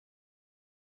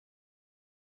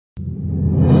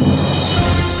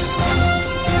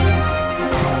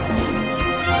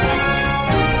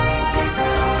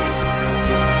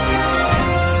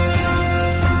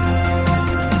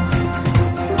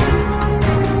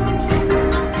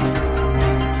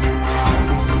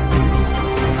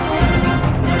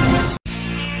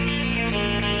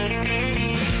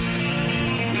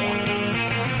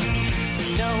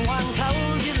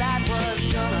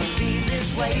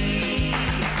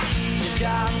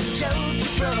job, joke you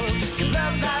broke, your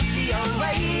love life's the old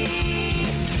way.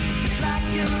 It's like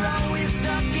you're always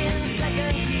stuck in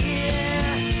second gear.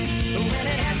 When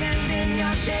it hasn't been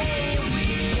your day, a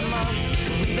week, a month,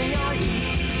 or even your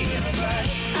year. But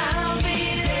I'll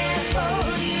be there for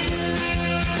you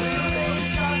when the road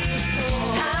starts to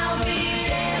fall. I'll be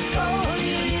there for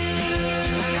you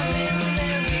like I've been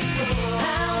there before.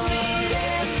 I'll be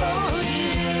there for you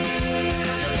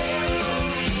 'cause I'm there for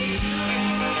you too.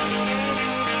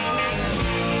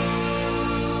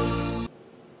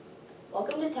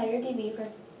 Welcome to Tiger TV for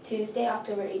Tuesday,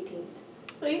 October 18th.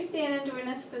 Please stand and join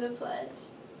us for the pledge.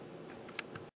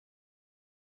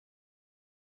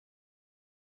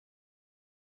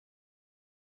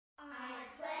 I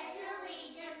pledge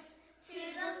allegiance to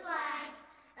the flag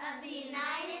of the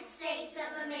United States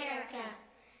of America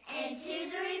and to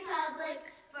the republic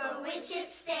for which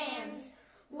it stands,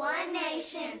 one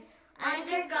nation,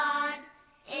 under God,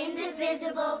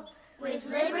 indivisible, with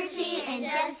liberty and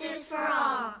justice for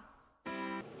all.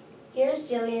 Here's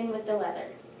Jillian with the weather.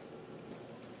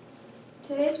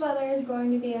 Today's weather is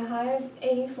going to be a high of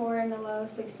 84 and a low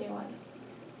of 61.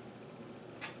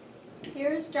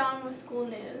 Here's John with school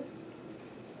news.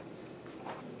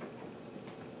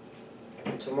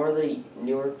 Tomorrow the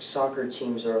Newark soccer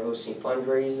teams are hosting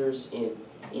fundraisers and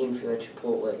eating food at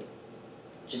Chipotle.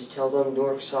 Just tell them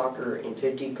Newark Soccer and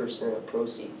 50% of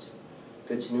proceeds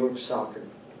go to Newark Soccer.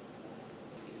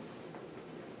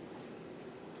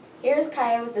 Here's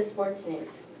Kaya with the sports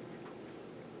news.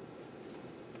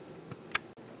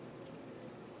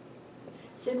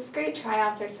 Sixth grade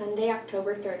tryouts are Sunday,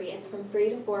 October 30th from 3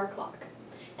 to 4 o'clock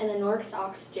in the Newark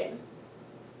Sox gym.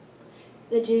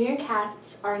 The Junior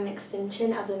Cats are an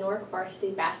extension of the Newark varsity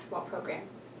basketball program.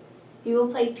 You will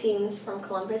play teams from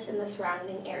Columbus and the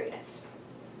surrounding areas.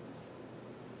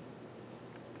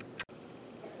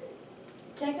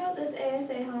 Check out this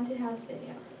ASA haunted house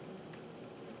video.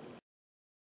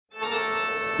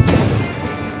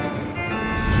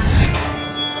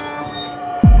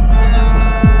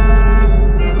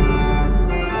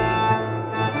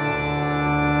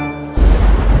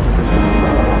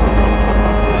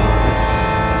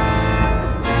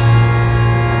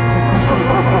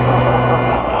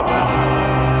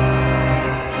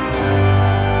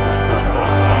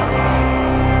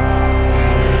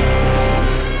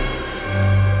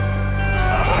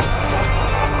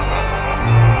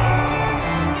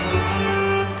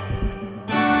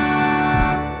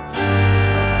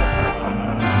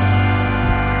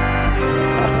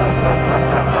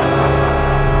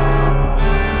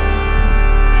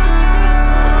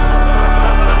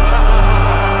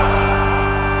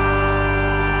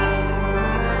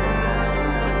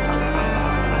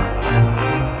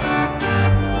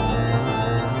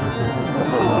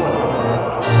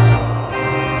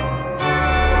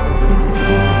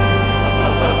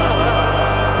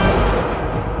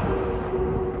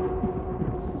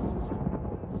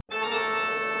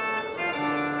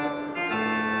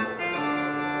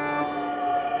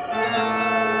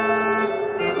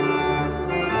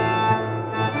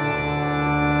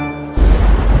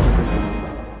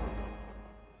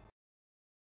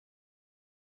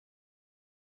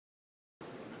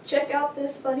 Check out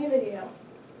this funny video.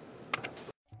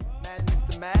 Madness,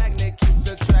 the magnet keeps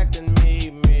attracting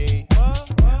me.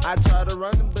 I try to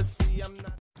run, but see, I'm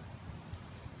not.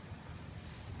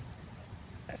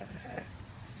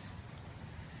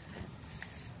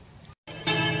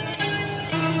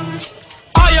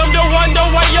 I am the one, the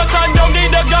way your son don't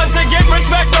need a gun to get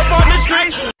respect up on the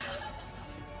street.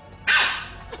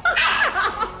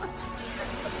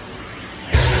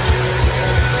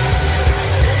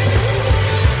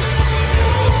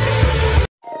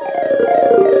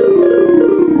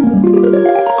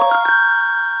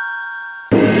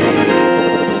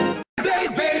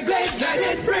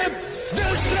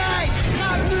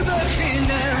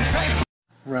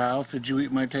 Ralph, did you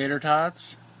eat my tater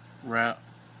tots? Ralph.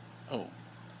 Oh.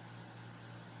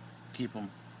 Keep them.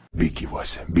 Vicky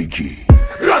was Vicky.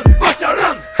 Run, Masha,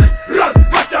 run! Run,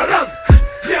 Masha, run!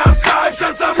 Nie ostaje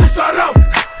szansa musa, run!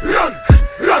 Run,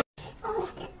 run!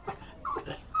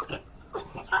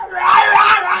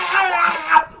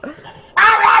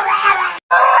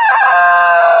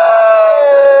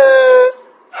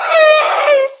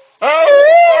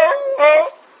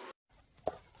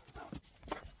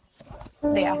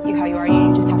 They ask you how you are,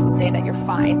 you just have to say that you're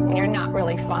fine when you're not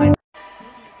really fine.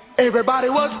 Everybody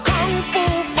was kung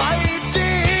fu fighting.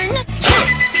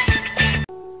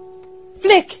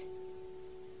 Flick!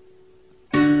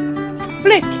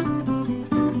 Flick!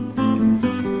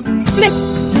 Flick!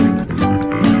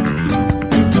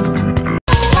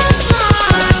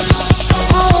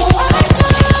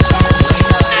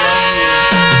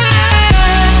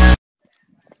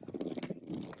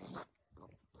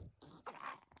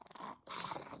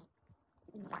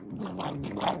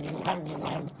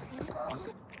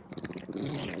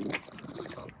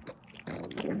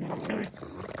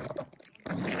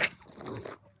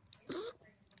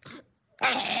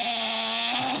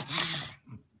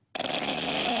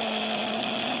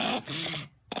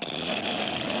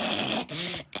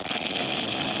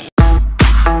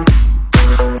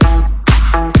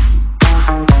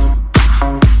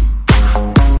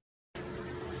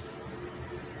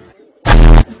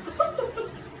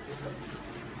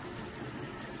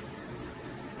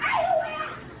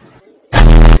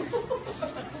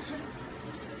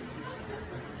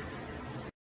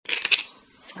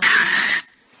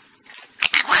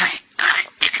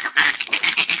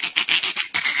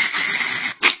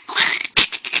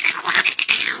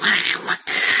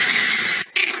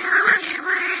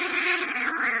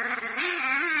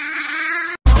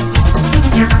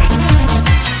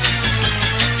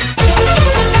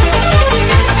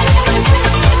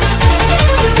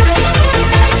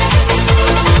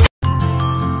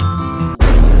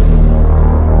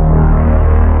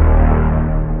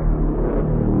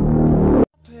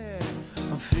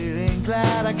 I'm feeling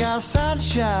glad I got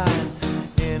sunshine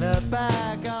in a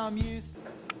bag. I'm used.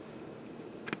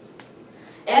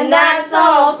 And that's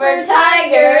all for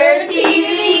Tiger TV.